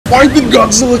Why did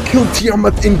Godzilla kill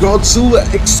Tiamat in Godzilla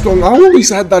x Kong? I always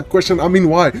had that question. I mean,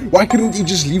 why? Why couldn't he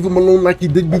just leave him alone like he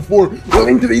did before? Well,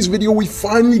 in today's video, we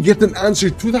finally get an answer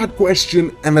to that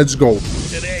question, and let's go.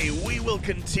 Today, we will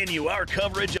continue our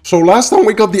coverage of... So last time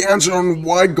we got the answer on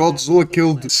why Godzilla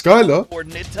killed Skyla,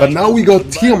 but now we got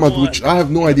Tiamat, which I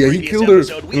have no idea. He killed her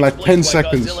in like 10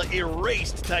 seconds. Godzilla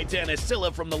erased Titanus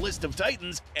Tiamat from the list of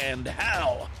Titans, and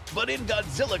how. But in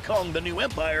Godzilla Kong: The New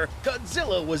Empire,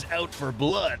 Godzilla was out for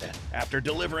blood. After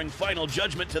delivering final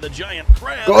judgment to the giant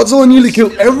crab, Godzilla nearly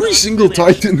killed every single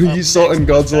Titan he saw in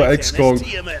Godzilla x Kong.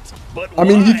 I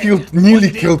mean, he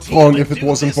nearly killed Kong if it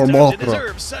wasn't for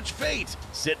Monarch. Such fate.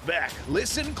 Sit back,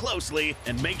 listen closely,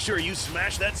 and make sure you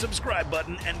smash that subscribe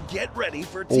button and get ready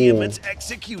for Tiamat's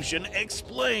execution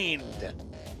explained.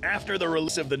 After the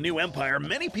release of The New Empire,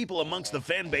 many people amongst the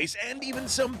fanbase and even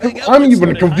some big I'm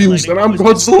even confused, and I'm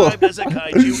Godzilla. as a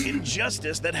kaiju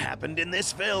injustice that happened in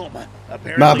this film.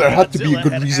 Apparently, Nah, there had to be a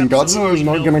good reason. Godzilla is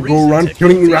not gonna go around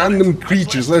killing random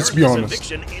creatures, let's be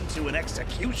honest. Into an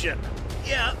execution.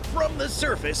 Yeah, from the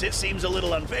surface, it seems a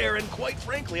little unfair and quite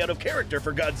frankly out of character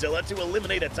for Godzilla to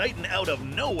eliminate a Titan out of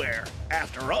nowhere.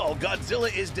 After all,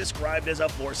 Godzilla is described as a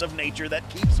force of nature that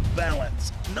keeps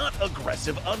balance, not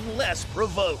aggressive unless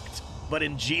provoked. But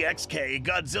in GXK,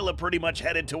 Godzilla pretty much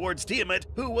headed towards Tiamat,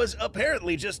 who was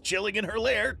apparently just chilling in her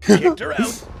lair, kicked her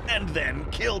out, and then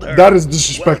killed her. That is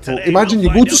disrespectful. Well, Imagine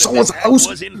you go to someone's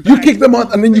house, you kick them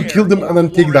out, and then you kill them and then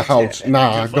take the house.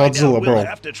 Nah, Godzilla,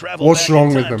 bro. What's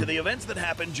wrong with him? To the events that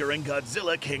happened during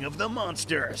Godzilla King of the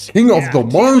Monsters. King of the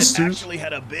Monsters? Actually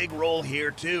had a big role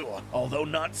here too. Although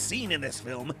not seen in this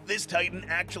film, this Titan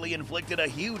actually inflicted a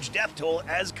huge death toll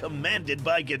as commanded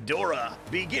by Ghidorah,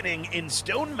 beginning in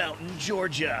Stone Mountain,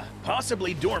 Georgia,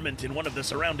 possibly dormant in one of the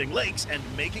surrounding lakes and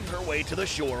making her way to the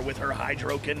shore with her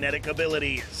hydrokinetic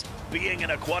abilities. Being an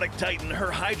aquatic titan,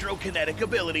 her hydrokinetic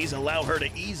abilities allow her to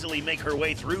easily make her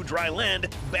way through dry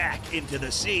land back into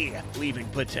the sea, leaving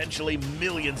potentially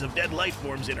millions of dead life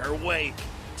forms in her wake.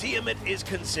 Tiamat is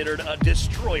considered a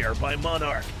destroyer by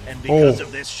Monarch, and because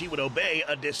of this, she would obey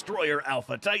a destroyer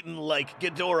alpha titan like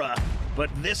Ghidorah. But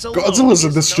this alone Godzilla's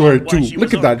a destroyer too.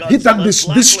 Look at that. Hit that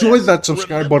destroy that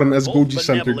subscribe button as Goji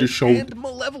Center just showed. And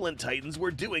malevolent titans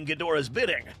were doing Ghidorah's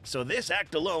bidding, so this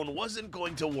act alone wasn't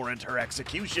going to warrant her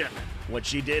execution. What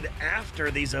she did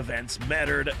after these events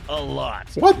mattered a lot.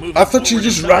 What? I thought she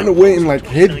just ran away and like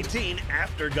hid.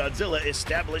 After Godzilla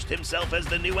established himself as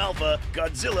the new alpha,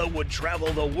 Godzilla would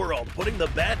travel the world, putting the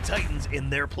bad titans in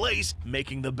their place,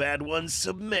 making the bad ones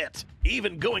submit.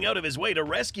 Even going out of his way to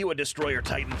rescue a destroyer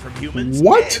titan from humans.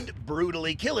 What? And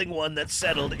brutally killing one that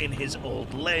settled in his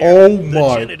old lair. Oh my.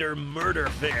 The Janitor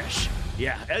Murderfish.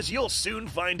 Yeah, as you'll soon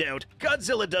find out,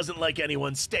 Godzilla doesn't like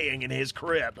anyone staying in his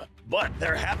crib. But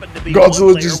there happened to be Godzilla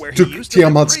one lair just where took he used to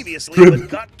live previously crib. but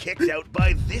got kicked out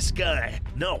by this guy.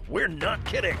 No, we're not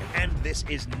kidding. And this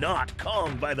is not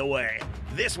Kong, by the way.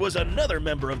 This was another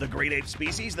member of the great ape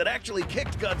species that actually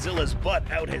kicked Godzilla's butt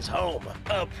out his home.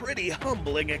 A pretty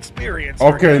humbling experience.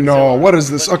 Okay, no, what is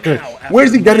this? Okay,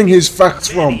 where's he getting his facts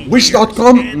from?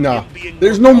 Wish.com? Nah,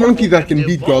 there's no monkey that can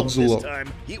beat Godzilla.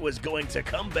 Time, he was going to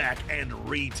come back and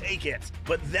retake it.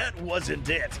 But that wasn't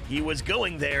it. He was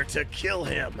going there to kill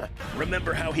him.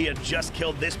 Remember how he had just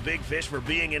killed this big fish for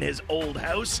being in his old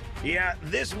house? Yeah,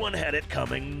 this one had it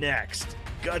coming next.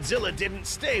 Godzilla didn't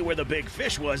stay where the big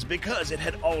fish was because it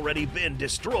had already been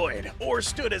destroyed, or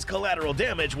stood as collateral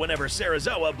damage whenever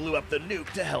Serizawa blew up the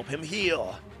nuke to help him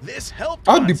heal. This helped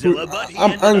Godzilla, but he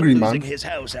ended up losing his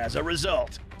house as a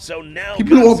result. So now he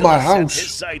blew up my Godzilla house. set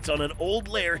his sights on an old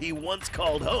lair he once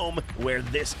called home, where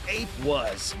this ape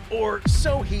was. Or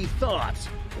so he thought.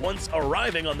 Once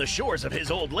arriving on the shores of his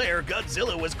old lair,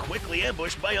 Godzilla was quickly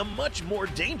ambushed by a much more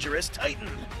dangerous Titan.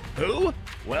 Who?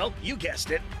 Well, you guessed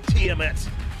it, Tiamat.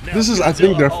 Now, this is, I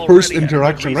think, their first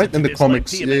interaction, right, in the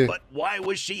comics. Tiamat, yeah. But why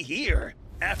was she here?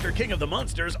 After King of the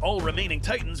Monsters, all remaining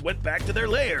Titans went back to their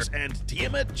lairs, and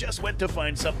Tiamat just went to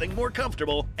find something more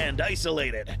comfortable and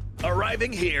isolated.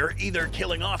 Arriving here, either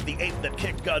killing off the ape that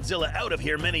kicked Godzilla out of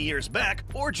here many years back,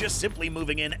 or just simply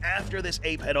moving in after this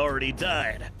ape had already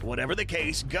died. Whatever the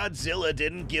case, Godzilla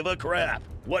didn't give a crap.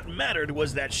 What mattered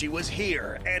was that she was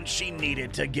here, and she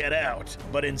needed to get out.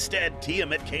 But instead,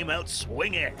 Tiamat came out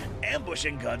swinging,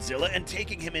 ambushing Godzilla and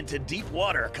taking him into deep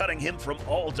water, cutting him from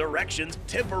all directions,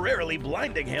 temporarily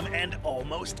blinding him and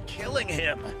almost killing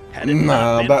him. Had it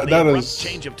not been for the abrupt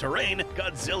change of terrain,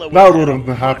 Godzilla would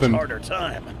have a much harder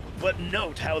time. But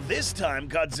note how this time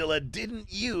Godzilla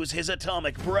didn't use his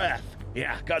atomic breath.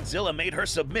 Yeah, Godzilla made her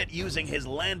submit using his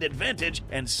land advantage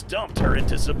and stomped her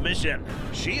into submission.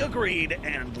 She agreed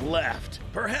and left.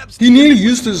 Perhaps he nearly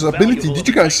used his ability. Did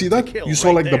you guys see that? You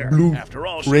saw like the blue After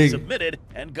all, she ray. submitted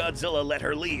and Godzilla let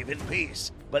her leave in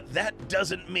peace. But that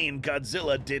doesn't mean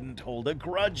Godzilla didn't hold a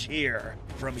grudge here.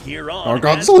 From here on,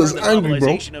 Godzilla's angry,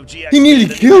 bro. He nearly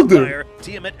killed her.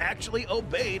 Tiamat actually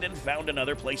obeyed and found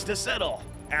another place to settle.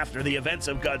 After the events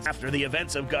of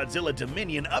Godzilla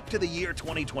Dominion up to the year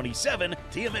 2027,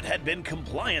 Tiamat had been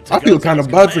compliant to I feel kind Godzilla's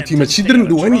of bad for command to Tiamat. She stay didn't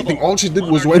out of do anything. trouble. All she did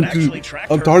was Monarch went to actually tracked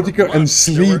her Antarctica for and months.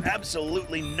 There sleep. were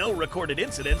absolutely no recorded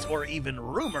incidents or even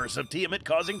rumors of Tiamat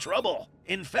causing trouble.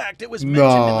 In fact, it was mentioned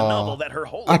in the novel that her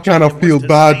whole I kind of objective feel was to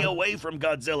bad. stay away from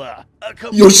Godzilla.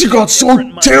 Yo, she got so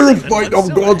terrified of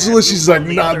Godzilla. She's like,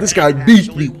 nah, this guy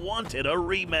beat me. Wanted a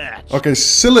rematch. Okay,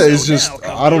 Scylla is just,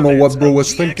 I don't know what bro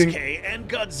was thinking. And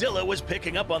Godzilla was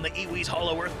picking up on the Iwi's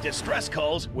Hollow Earth distress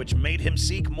calls, which made him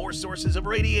seek more sources of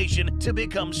radiation to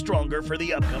become stronger for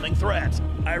the upcoming threat.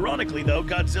 Ironically, though,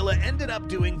 Godzilla ended up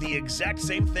doing the exact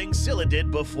same thing Scylla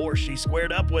did before she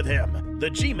squared up with him. The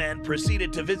G-Man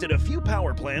proceeded to visit a few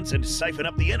power plants and siphon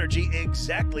up the energy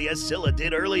exactly as Scylla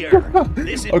did earlier.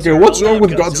 This Okay, what's wrong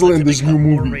with Godzilla in this new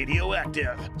movie?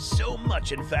 Radioactive. So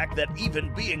much, in fact, that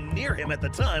even being near him at the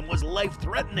time was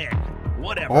life-threatening.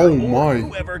 Whatever, oh my.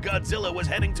 whoever Godzilla was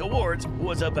heading towards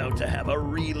was about to have a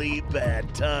really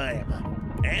bad time.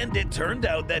 And it turned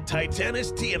out that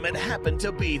Titanus Tiamat happened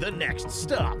to be the next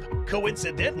stop.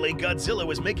 Coincidentally, Godzilla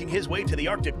was making his way to the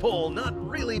Arctic Pole not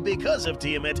really because of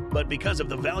Tiamat, but because of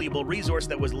the valuable resource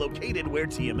that was located where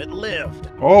Tiamat lived.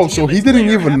 Oh, so he didn't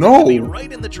even happened to be know.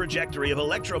 right in the trajectory of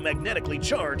electromagnetically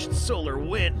charged solar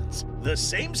winds. The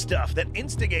same stuff that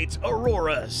instigates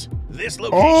auroras. This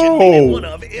location made it one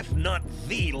of, if not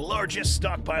the largest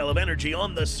stockpile of energy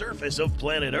on the surface of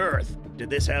planet Earth. Did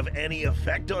this have any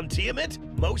effect on Tiamat?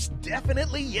 Most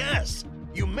definitely yes.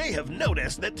 You may have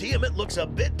noticed that Tiamat looks a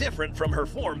bit different from her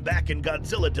form back in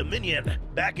Godzilla Dominion.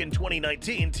 Back in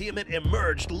 2019, Tiamat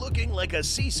emerged looking like a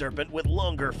sea serpent with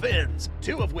longer fins,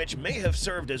 two of which may have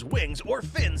served as wings or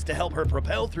fins to help her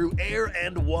propel through air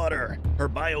and water. Her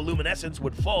bioluminescence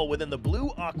would fall within the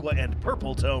blue, aqua, and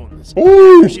purple tones.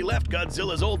 Ooh. She left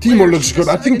Godzilla's old Tiamat looks good.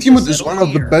 I think Tiamat is one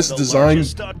of the best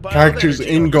designed characters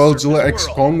in Godzilla x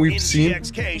Kong we've seen. In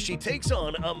GXK, she takes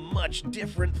on a much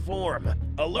different form.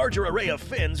 A larger array of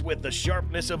fins with the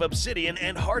sharpness of obsidian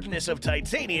and hardness of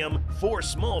titanium, 4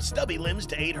 small stubby limbs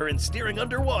to aid her in steering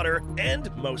underwater,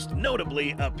 and most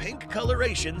notably, a pink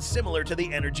coloration similar to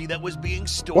the energy that was being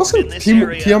stored in this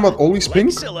area. Tiamat always like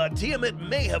pink? Scylla, Tiamat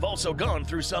may have also gone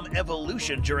through some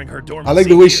evolution during her dormancy. I like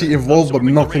the way she years, evolved, but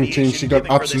absorbing nothing radiation, changed. She got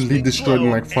giving her this absolutely big destroyed in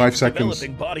glow, like 5 and seconds.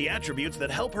 developing body attributes that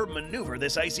help her maneuver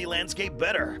this icy landscape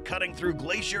better, cutting through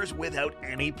glaciers without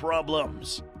any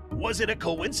problems. Was it a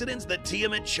coincidence that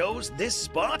Tiamat chose this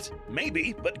spot?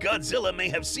 Maybe, but Godzilla may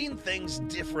have seen things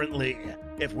differently.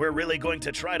 If we're really going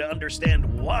to try to understand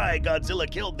why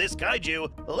Godzilla killed this kaiju,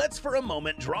 let's for a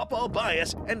moment drop all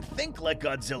bias and think like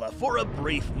Godzilla for a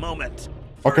brief moment.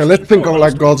 Okay, let's think of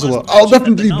like Godzilla. I'll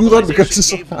definitely do that because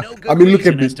it's, I mean, look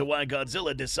at me. As to why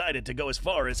Godzilla decided to go as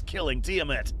far as killing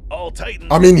Tiamat. All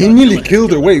Titans. I mean, he nearly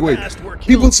killed her. Wait.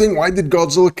 People saying, why did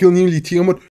Godzilla kill nearly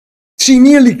Tiamat? She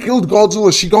nearly killed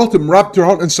Godzilla. She got him, wrapped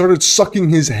around, and started sucking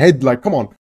his head. Like, come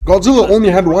on. Godzilla only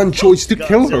had one choice to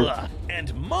kill her.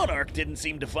 And Monarch didn't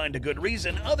seem to find a good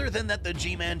reason other than that the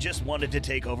G-Man just wanted to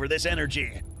take over this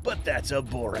energy. But that's a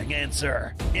boring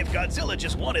answer. If Godzilla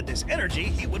just wanted this energy,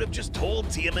 he would have just told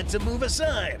Tiamat to move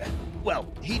aside. Well,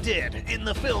 he did. In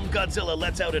the film, Godzilla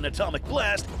lets out an atomic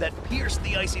blast that pierced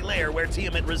the icy layer where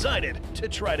Tiamat resided to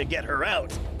try to get her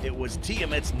out. It was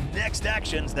Tiamat's next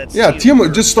actions that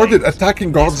Tiamat just started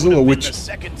attacking Godzilla,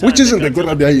 which isn't a good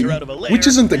idea. Which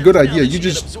isn't a good idea. You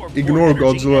just ignore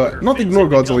Godzilla. Not ignore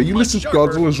Godzilla. You listen to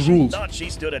Godzilla's rules.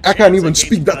 I can't even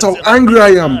speak. That's how angry I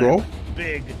am, bro.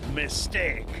 Big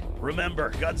mistake. Remember,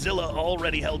 Godzilla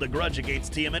already held a grudge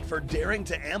against Tiamat for daring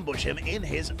to ambush him in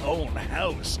his own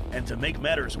house. And to make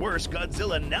matters worse,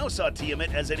 Godzilla now saw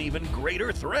Tiamat as an even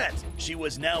greater threat. She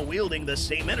was now wielding the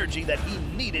same energy that he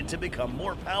needed to become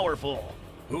more powerful.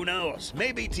 Who knows,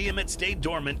 maybe Tiamat stayed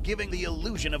dormant, giving the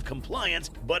illusion of compliance,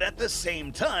 but at the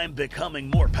same time becoming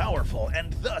more powerful,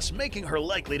 and thus making her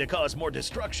likely to cause more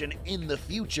destruction in the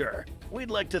future.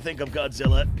 We'd like to think of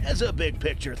Godzilla as a big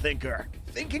picture thinker.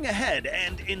 Thinking ahead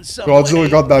and in some Godzilla way,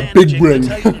 got that big brain.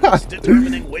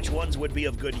 determining which ones would be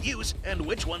of good use and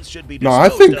which ones should be No, I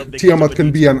think of Tiamat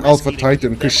can be an alpha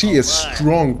titan because she is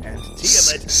strong.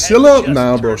 Scylla,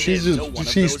 nah bro,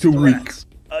 she's too weak.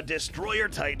 a destroyer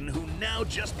titan who now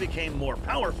just became more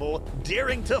powerful,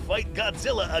 daring to fight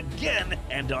Godzilla again,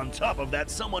 and on top of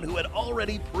that, someone who had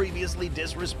already previously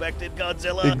disrespected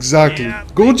Godzilla. Exactly. Yeah,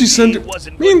 Goji Center,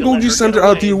 me and Goji Center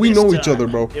out here, we know each other,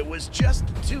 bro. It was just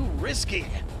too risky.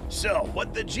 So,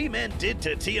 what the G-Man did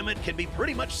to Tiamat can be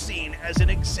pretty much seen as an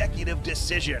executive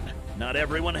decision. Not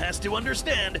everyone has to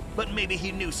understand, but maybe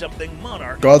he knew something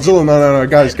Monarch... Godzilla, no,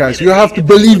 guys, you have to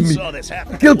believe me.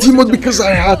 I killed Tiamat because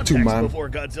I had to, man. Before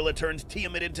Godzilla turned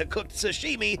Tiamat into cooked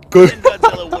sashimi, then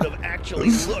Godzilla would have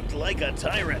actually looked like a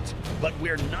tyrant. But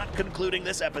we're not concluding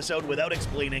this episode without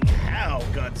explaining how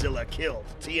Godzilla killed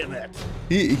Tiamat.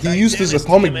 He used his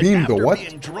atomic beam, though, what?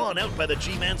 Being drawn out by the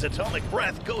G-Man's atomic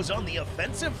breath, goes on the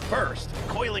offensive first,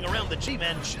 coiling around the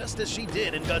G-Man just as she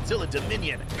did in Godzilla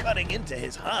Dominion, cutting into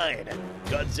his hide.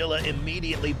 Godzilla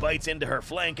immediately bites into her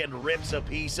flank and rips a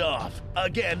piece off.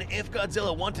 Again, if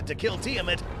Godzilla wanted to kill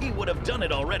Tiamat, he would have done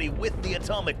it already with the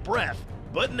atomic breath.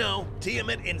 But no,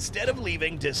 Tiamat, instead of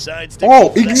leaving, decides to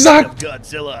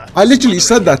Godzilla. I literally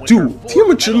said that too.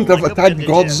 Tiamat shouldn't have attacked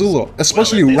Godzilla,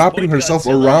 especially wrapping herself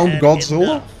around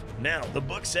Godzilla. Now, the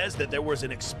book says that there was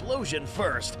an explosion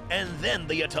first, and then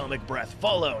the atomic breath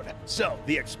followed. So,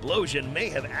 the explosion may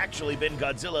have actually been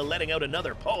Godzilla letting out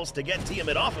another pulse to get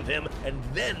Tiamat off of him, and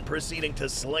then proceeding to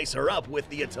slice her up with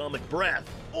the atomic breath.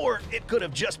 Or it could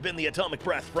have just been the atomic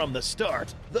breath from the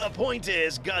start. The point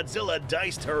is, Godzilla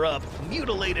diced her up,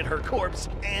 mutilated her corpse,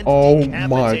 and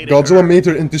decapitated her. Godzilla made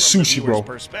her into sushi, bro. From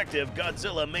the perspective,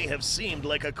 Godzilla may have seemed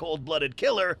like a cold-blooded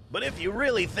killer, but if you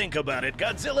really think about it,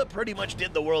 Godzilla pretty much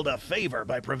did the world a favor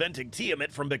by preventing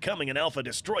Tiamat from becoming an Alpha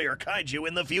Destroyer kaiju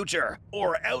in the future,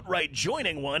 or outright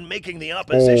joining one, making the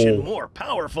opposition more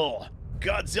powerful.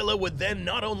 Godzilla would then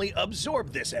not only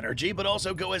absorb this energy, but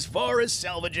also go as far as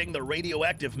salvaging the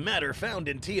radioactive matter found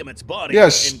in Tiamat's body,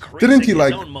 increasing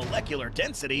his own molecular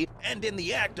density, and in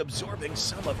the act absorbing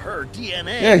some of her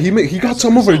DNA. Yeah, he got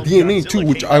some of her DNA too,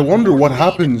 which I wonder what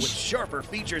happens. With sharper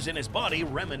features in his body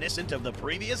reminiscent of the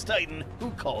previous Titan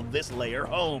who called this layer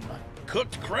home.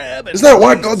 Cooked crab. Is that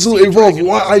why Godzilla evolved?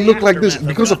 Why I look like this?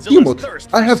 Because of Tiamat.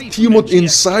 I have Tiamat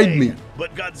inside me.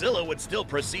 But Godzilla would still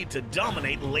proceed to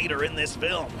dominate later in this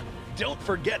film. Don't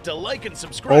forget to like and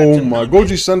subscribe. Oh my,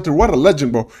 Goji Center, what a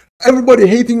legend, bro. Everybody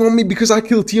hating on me because I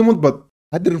killed Tiamat, but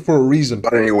I did it for a reason.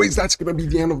 But anyways, that's gonna be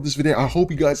the end of this video. I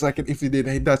hope you guys like it. If you did,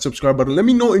 hit that subscribe button. Let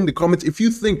me know in the comments if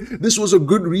you think this was a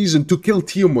good reason to kill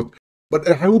Tiamat. But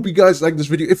I hope you guys like this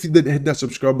video. If you did, hit that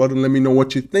subscribe button. Let me know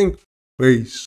what you think. Peace.